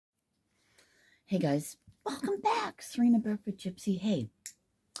Hey guys, welcome back, Sirena Barefoot Gypsy. Hey,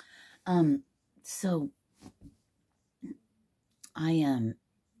 so I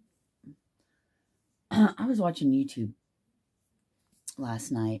I was watching YouTube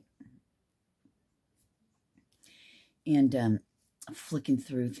last night and flicking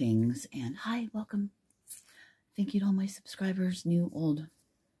through things. And hi, welcome. Thank you to all my subscribers, new, old,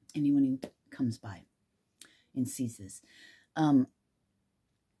 anyone who comes by and sees this.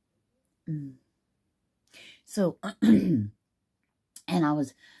 So, and I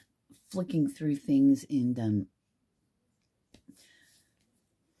was flicking through things and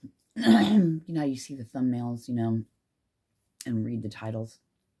you know, you see the thumbnails, you know, and read the titles.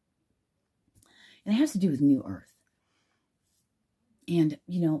 And it has to do with New Earth. And,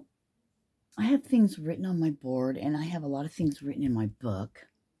 you know, I have things written on my board, and I have a lot of things written in my book.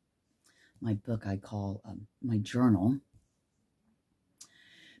 My book I call my journal.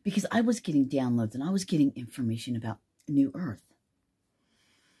 Because I was getting downloads and I was getting information about New Earth.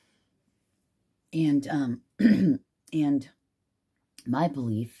 And and my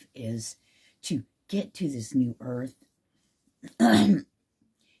belief is to get to this New Earth, it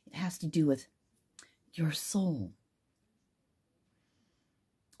has to do with your soul.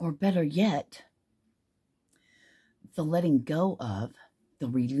 Or better yet, the letting go of, the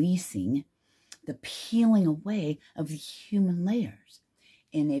releasing, the peeling away of the human layers.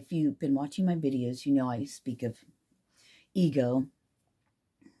 And if you've been watching my videos, you know I speak of ego,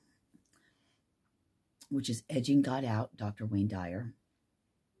 which is edging God out, Dr. Wayne Dyer,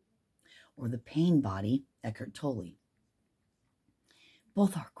 or the pain body, Eckhart Tolle.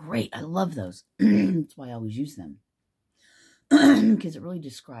 Both are great. I love those. That's why I always use them. Because it really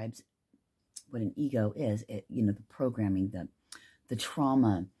describes what an ego is. It, you know, the programming, the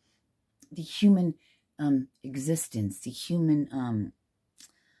trauma, the human existence, the human,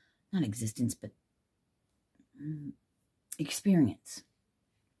 not existence, but experience.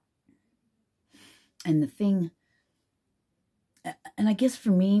 And the thing, and I guess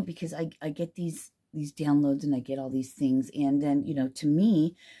for me, because I get these downloads and I get all these things, and then, you know, to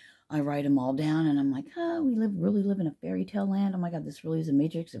me, I write them all down, and I'm like, oh, we really live in a fairy tale land. Oh my God, this really is a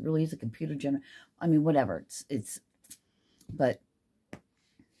matrix. It really is a computer generated. I mean, whatever. But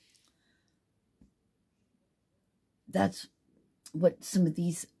that's what some of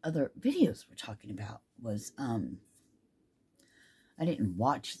these other videos were talking about. Was I didn't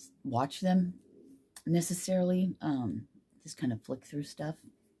watch them necessarily. Just kind of flick through stuff.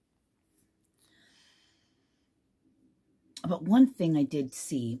 But one thing I did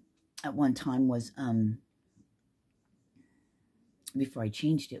see at one time was, before I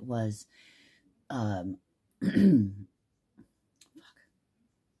changed it, was, fuck.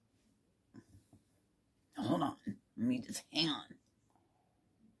 Hold on. Let me just hang on.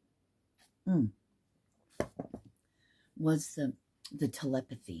 Was the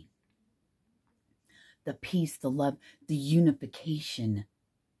telepathy, the peace, the love, the unification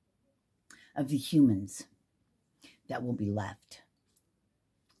of the humans that will be left.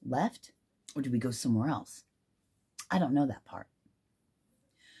 Left? Or do we go somewhere else? I don't know that part.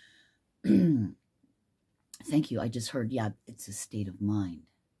 Thank you. I just heard, yeah, it's a state of mind.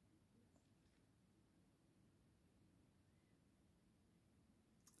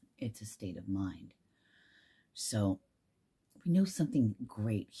 It's a state of mind. So we know something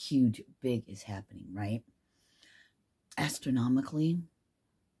great, huge, big is happening, right? Astronomically,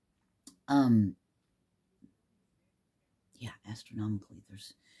 yeah, astronomically,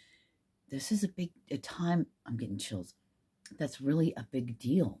 this is a time, I'm getting chills, that's really a big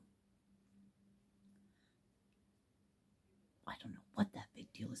deal. I don't know what that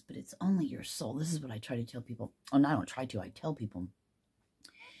big deal is, but it's only your soul. This is what I try to tell people. Oh, no, I don't try to. I tell people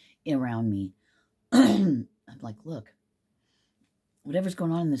around me. I'm like, look, whatever's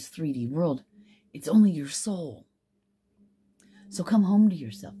going on in this 3D world, it's only your soul. So come home to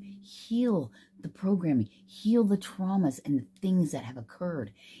yourself. Heal the programming. Heal the traumas and the things that have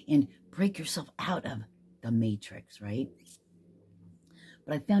occurred. And break yourself out of the matrix, right?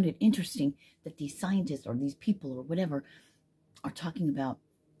 But I found it interesting that these scientists or these people or whatever are talking about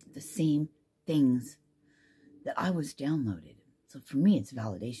the same things that I was downloaded. So for me, it's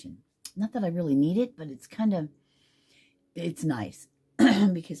validation. Not that I really need it, but it's kind of, it's nice.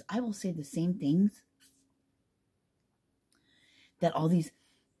 Because I will say the same things that all these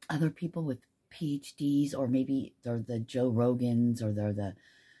other people with PhDs, or maybe they're the Joe Rogans, or they're the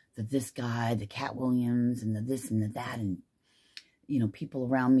this guy, the Cat Williams, and the this and the that, and, you know, people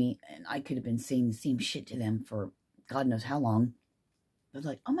around me, and I could have been saying the same shit to them for God knows how long. I was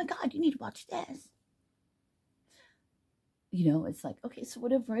like, oh my God, you need to watch this. it's like, okay, so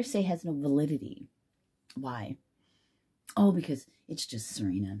whatever I say has no validity. Why? Oh, because it's just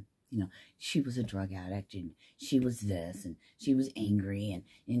Serena. She was a drug addict, and she was this, and she was angry,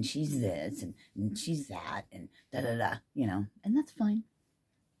 and she's this, and she's that, and da-da-da, and that's fine.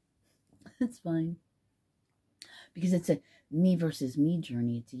 That's fine. Because it's a me versus me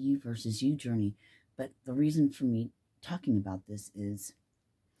journey. It's a you versus you journey. But the reason for me talking about this is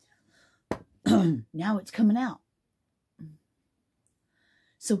now it's coming out.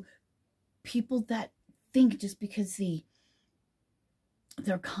 So people that think just because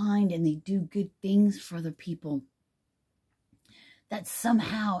they're kind and they do good things for other people, that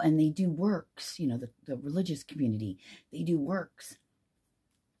somehow, and they do works, the religious community, they do works.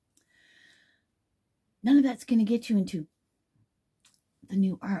 None of that's going to get you into the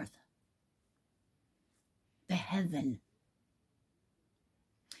new earth, the heaven.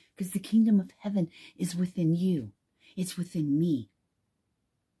 Because the kingdom of heaven is within you. It's within me.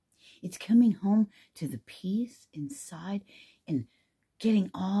 It's coming home to the peace inside and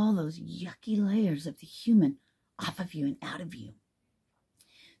getting all those yucky layers of the human off of you and out of you.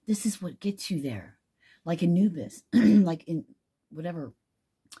 This is what gets you there. Like Anubis, like in whatever,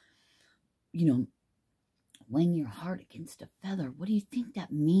 laying your heart against a feather. What do you think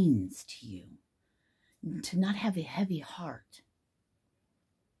that means to you? To not have a heavy heart.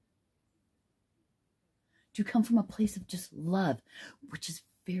 To come from a place of just love, which is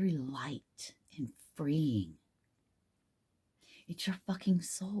very light and freeing. It's your fucking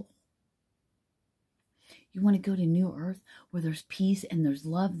soul. You want to go to New Earth where there's peace and there's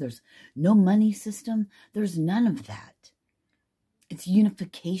love. There's no money system. There's none of that. It's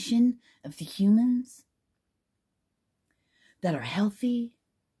unification of the humans that are healthy.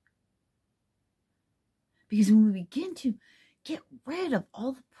 Because when we begin to get rid of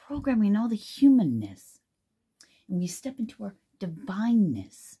all the programming, all the humanness, and we step into our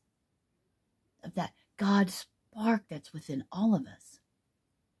divineness of that God spark that's within all of us,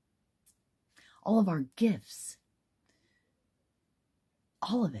 all of our gifts,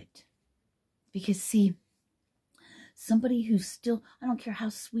 all of it. Because see, somebody who's still, I don't care how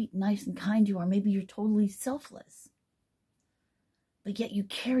sweet, nice, and kind you are, maybe you're totally selfless, but yet you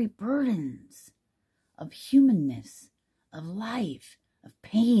carry burdens of humanness, of life, of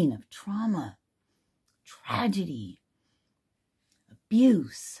pain, of trauma, tragedy,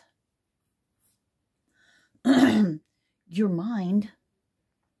 abuse. Your mind,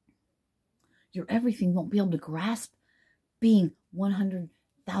 your everything won't be able to grasp being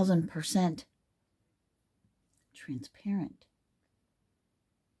 100,000% transparent.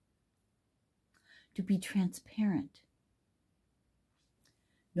 To be transparent.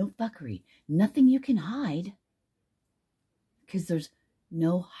 No fuckery. Nothing you can hide. Because there's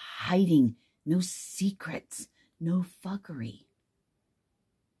no hiding, no secrets, no fuckery.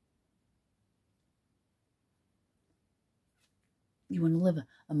 You want to live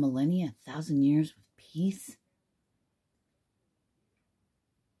a millennia, 1,000 years with peace?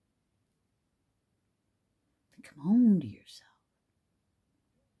 Then come home to yourself.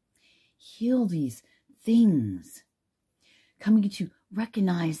 Heal these things. Coming to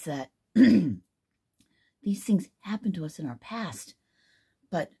recognize that these things happened to us in our past,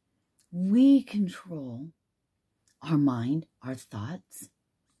 but we control our mind, our thoughts.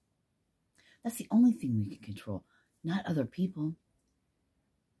 That's the only thing we can control, not other people.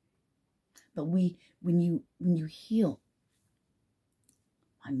 But when you heal,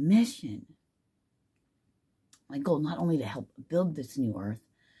 my mission, my goal, not only to help build this new earth,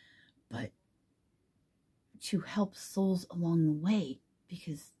 but to help souls along the way.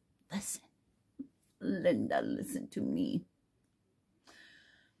 Because listen, Linda, listen to me.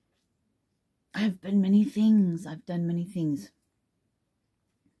 I've been many things. I've done many things.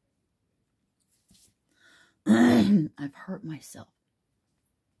 I've hurt myself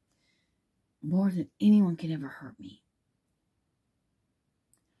more than anyone can ever hurt me.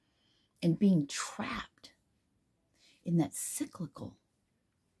 And being trapped in that cyclical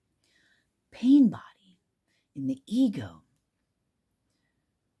pain body, in the ego,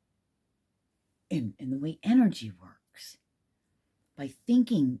 in the way energy works, by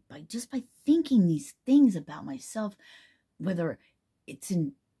thinking these things about myself, whether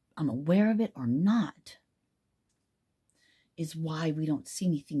I'm aware of it or not, is why we don't see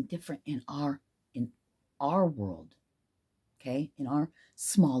anything different in our world, okay? In our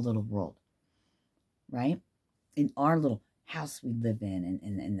small little world, right? In our little house we live in,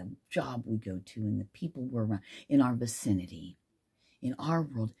 and the job we go to, and the people we're around, in our vicinity, in our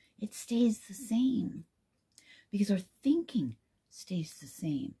world, it stays the same. Because our thinking stays the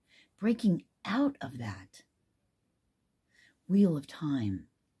same. Breaking out of that, wheel of time,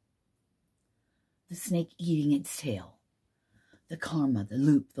 the snake eating its tail, the karma, the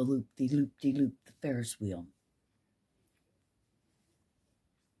loop, the loop, the loop, the loop, the Ferris wheel.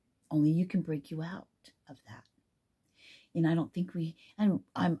 Only you can break you out of that. And I don't think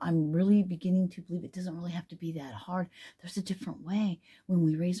I'm really beginning to believe it doesn't really have to be that hard. There's a different way. When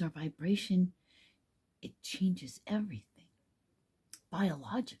we raise our vibration, it changes everything.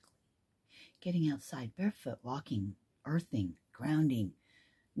 Biologically, getting outside barefoot, walking, earthing, grounding,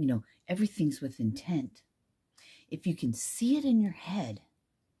 everything's with intent. If you can see it in your head,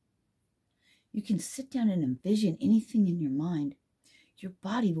 you can sit down and envision anything in your mind, your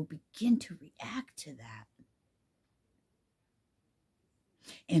body will begin to react to that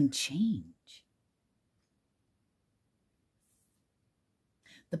and change.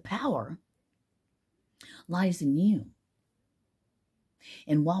 The power lies in you.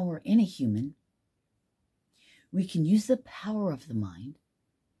 And while we're in a human, we can use the power of the mind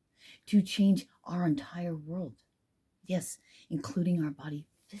to change our entire world. Yes, including our body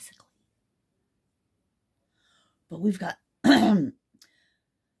physically. But we've got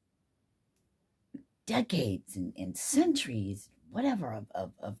decades and centuries, whatever,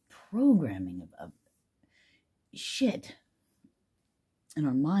 of programming, of shit in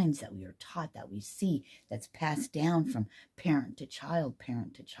our minds that we are taught, that we see, that's passed down from parent to child,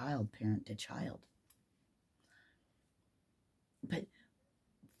 parent to child, parent to child. But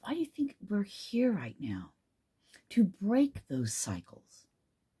why do you think we're here right now? To break those cycles.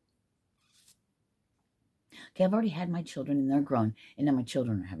 Okay, I've already had my children and they're grown, and now my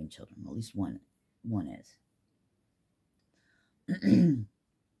children are having children. Well, at least one is.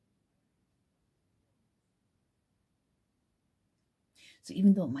 So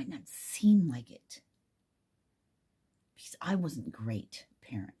even though it might not seem like it, because I wasn't a great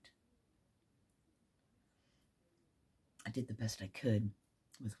parent, I did the best I could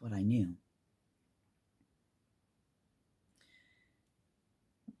with what I knew.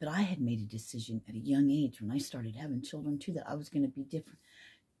 But I had made a decision at a young age when I started having children too, that I was going to be different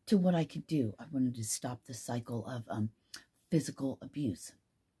to what I could do. I wanted to stop the cycle of physical abuse.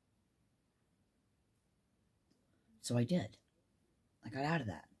 So I did. I got out of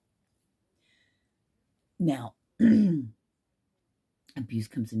that. Now, abuse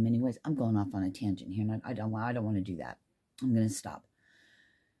comes in many ways. I'm going off on a tangent here, and I don't want to do that. I'm going to stop.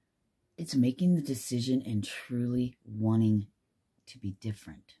 It's making the decision and truly wanting to be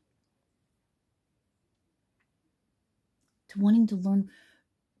different. To wanting to learn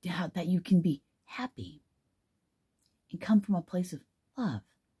how that you can be happy and come from a place of love,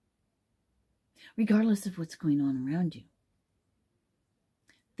 regardless of what's going on around you.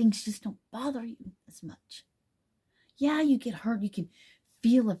 Things just don't bother you as much. Yeah, you get hurt. You can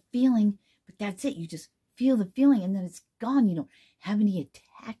feel a feeling, but that's it. You just feel the feeling and then it's gone. You don't have any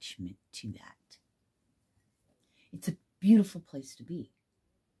attachment to that. It's a beautiful place to be.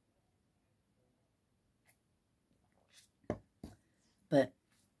 But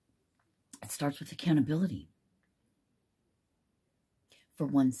it starts with accountability for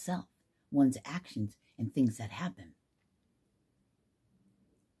oneself, one's actions, and things that happen.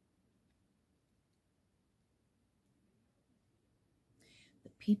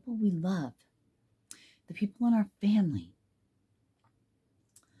 The people we love, the people in our family,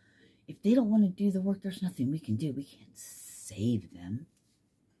 if they don't want to do the work, there's nothing we can do. We can't save them.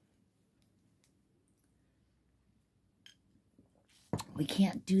 We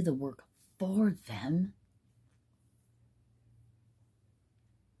can't do the work for them.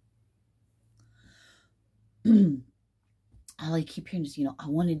 All I keep hearing is, I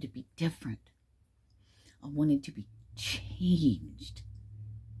wanted to be different. I wanted to be changed.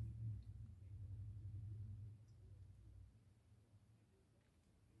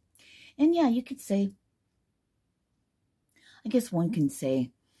 And yeah, you could say, I guess one can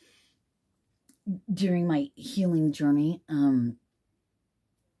say, during my healing journey,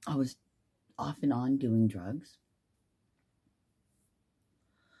 I was off and on doing drugs.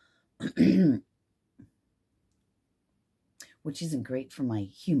 Which isn't great for my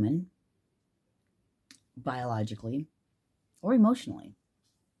human, biologically, or emotionally.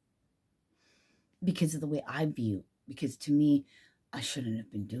 Because of the way I view, because to me, I shouldn't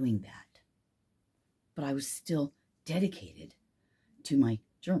have been doing that. But I was still dedicated to my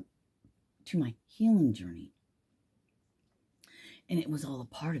journey, to my healing journey. And it was all a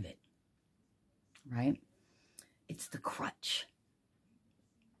part of it, right? It's the crutch.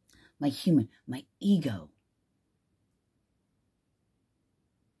 My human, my ego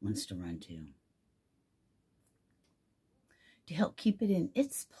wants to run to help keep it in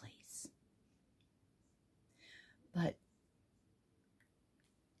its place. But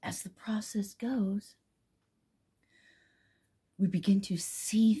as the process goes, we begin to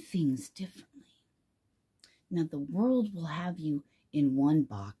see things differently. Now, the world will have you in one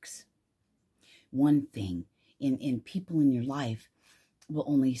box, one thing, and people in your life will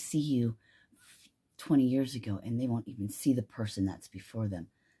only see you 20 years ago, and they won't even see the person that's before them.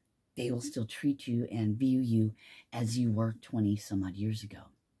 They will still treat you and view you as you were 20 some odd years ago.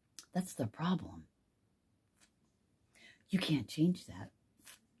 That's their problem. You can't change that.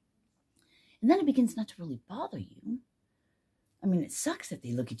 And then it begins not to really bother you. I mean, it sucks that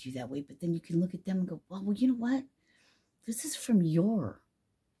they look at you that way, but then you can look at them and go, well, you know what? This is from your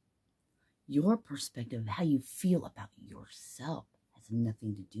perspective, how you feel about yourself. It has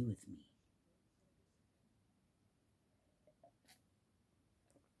nothing to do with me.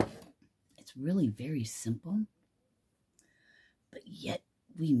 It's really very simple, but yet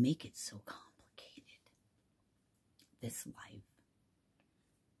we make it so complicated. This life.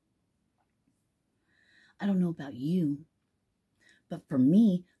 I don't know about you, but for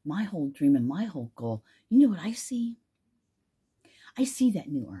me, my whole dream and my whole goal, you know what I see? I see that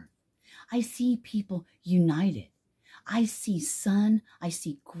new earth. I see people united. I see sun. I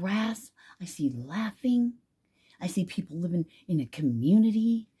see grass. I see laughing. I see people living in a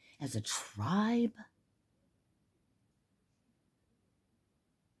community as a tribe.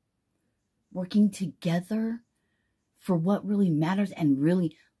 Working together for what really matters and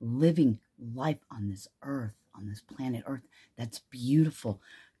really living life on this earth, on this planet Earth. That's beautiful.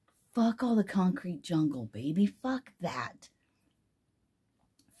 Fuck all the concrete jungle, baby. Fuck that.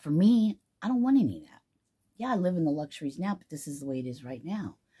 For me, I don't want any of that. Yeah, I live in the luxuries now, but this is the way it is right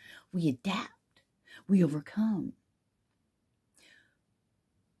now. We adapt. We overcome.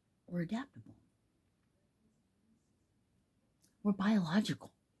 We're adaptable. We're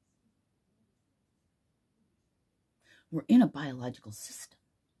biological. We're in a biological system.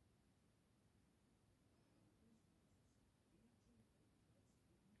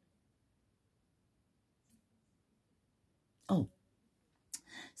 Oh,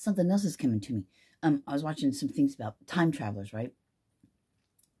 something else is coming to me. I was watching some things about time travelers, right?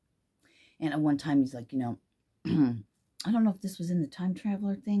 And at one time he's like, you know, I don't know if this was in the time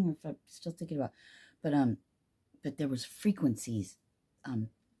traveler thing or if I'm still thinking about, but there was frequencies.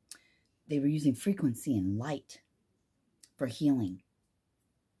 They were using frequency and light for healing,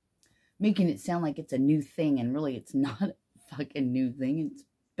 making it sound like it's a new thing, and really it's not a fucking new thing. It's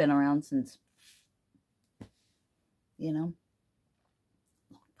been around since, you know,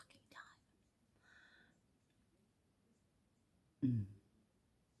 long fucking time.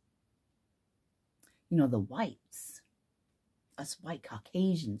 You know, the whites, us white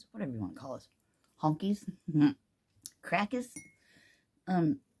Caucasians, whatever you want to call us, honkies, crackers,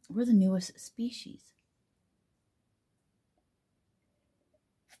 we're the newest species.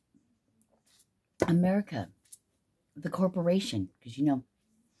 America, the corporation, because you know,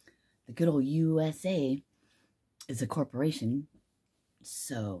 the good old USA is a corporation,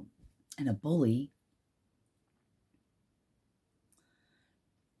 so, and a bully.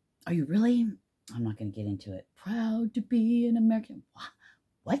 Are you really? I'm not going to get into it. Proud to be an American.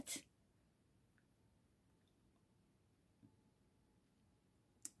 What?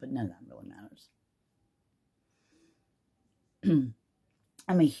 But none of that really matters.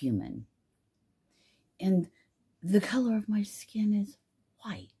 I'm a human. And the color of my skin is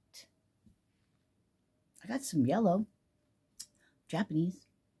white. I got some yellow. Japanese.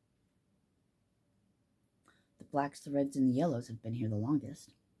 The blacks, the reds, and the yellows have been here the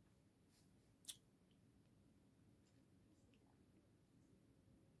longest.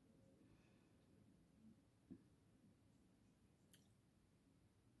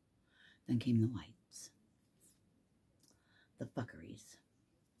 Then came the whites, the fuckeries,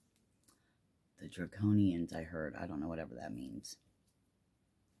 the draconians, I heard. I don't know, whatever that means.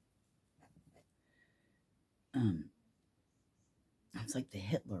 It's like the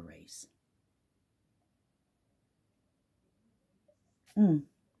Hitler race.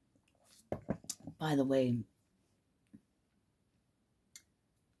 By the way,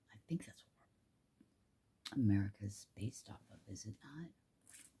 I think that's what America's based off of, is it not?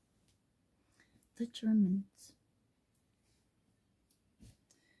 The Germans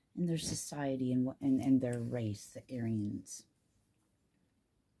and their society and their race, the Aryans.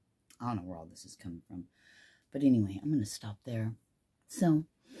 I don't know where all this is coming from, but anyway, I'm going to stop there. So,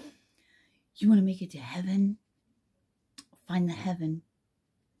 you want to make it to heaven? Find the heaven.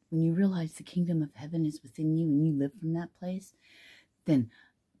 When you realize the kingdom of heaven is within you and you live from that place, then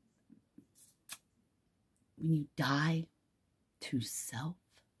when you die to self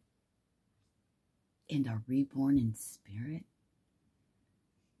and are reborn in spirit,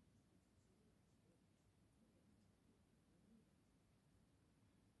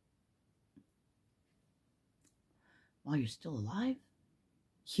 while you're still alive?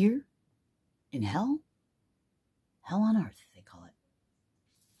 Here? In hell? Hell on earth, they call it.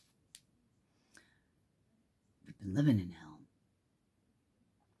 We've been living in hell.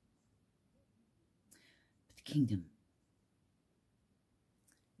 But the kingdom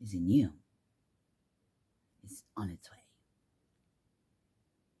is in you. It's on its way.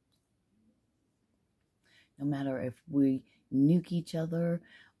 No matter if we nuke each other,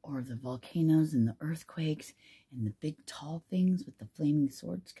 or the volcanoes and the earthquakes and the big tall things with the flaming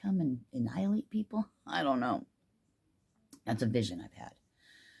swords come and annihilate people, I don't know. That's a vision I've had.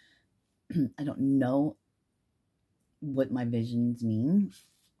 I don't know what my visions mean.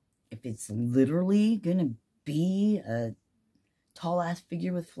 If it's literally gonna be a tall ass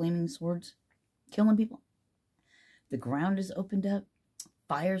figure with flaming swords killing people, the ground is opened up,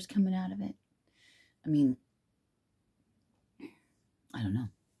 fire's coming out of it. I mean, I don't know.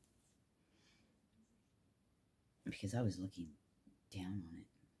 Because I was looking down on it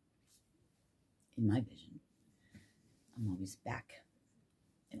in my vision. I'm always back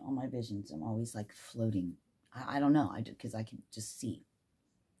in all my visions. I'm always like floating. I don't know. Because I can just see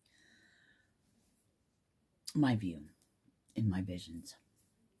my view in my visions,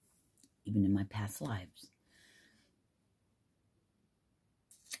 even in my past lives.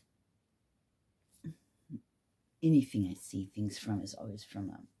 Anything I see things from is always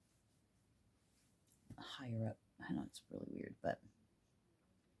from a higher up. I know it's really weird, but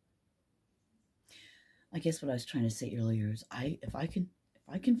I guess what I was trying to say earlier is if I can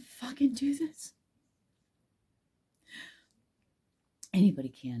fucking do this, anybody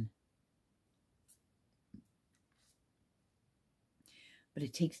can. But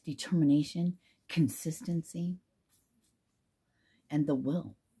it takes determination, consistency, and the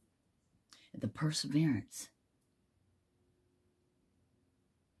will, and the perseverance.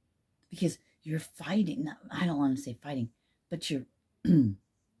 Because you're fighting. I don't want to say fighting, but you're, well,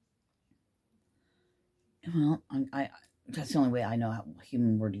 that's the only way I know how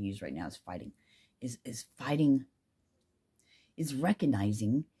human word to use right now is fighting. Is fighting, is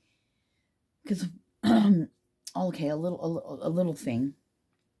recognizing, because, okay, a little thing.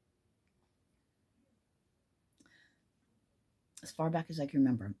 As far back as I can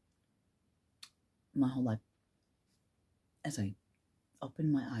remember, my whole life, as I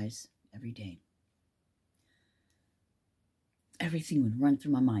opened my eyes every day, everything would run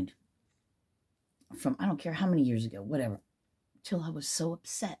through my mind from, I don't care how many years ago, whatever, till I was so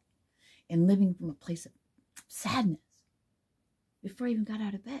upset and living from a place of sadness before I even got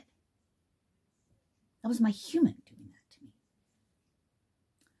out of bed. That was my human doing that to me.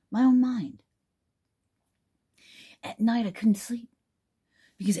 My own mind. At night, I couldn't sleep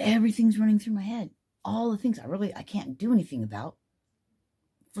because everything's running through my head. All the things I can't do anything about.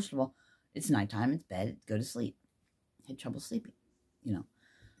 First of all, it's nighttime, it's bed, go to sleep. Had trouble sleeping, you know.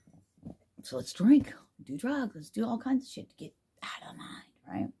 So let's drink, do drugs, let's do all kinds of shit to get out of mind,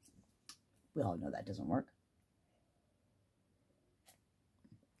 right? We all know that doesn't work.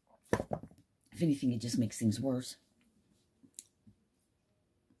 If anything, it just makes things worse.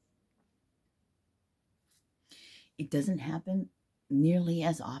 It doesn't happen nearly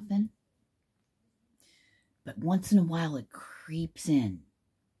as often, but once in a while it creeps in,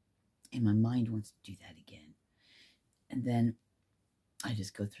 and my mind wants to do that again. And then I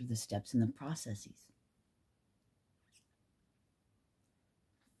just go through the steps and the processes.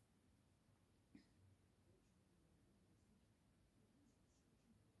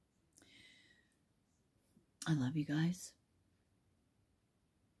 I love you guys.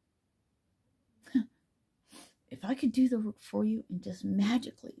 If I could do the work for you and just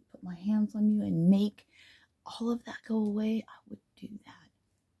magically put my hands on you and make all of that go away, I would do that.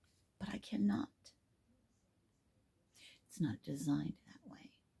 But I cannot. It's not designed that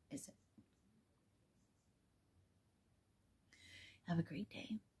way, is it? Have a great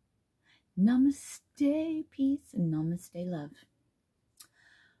day. Namaste, peace, and namaste, love.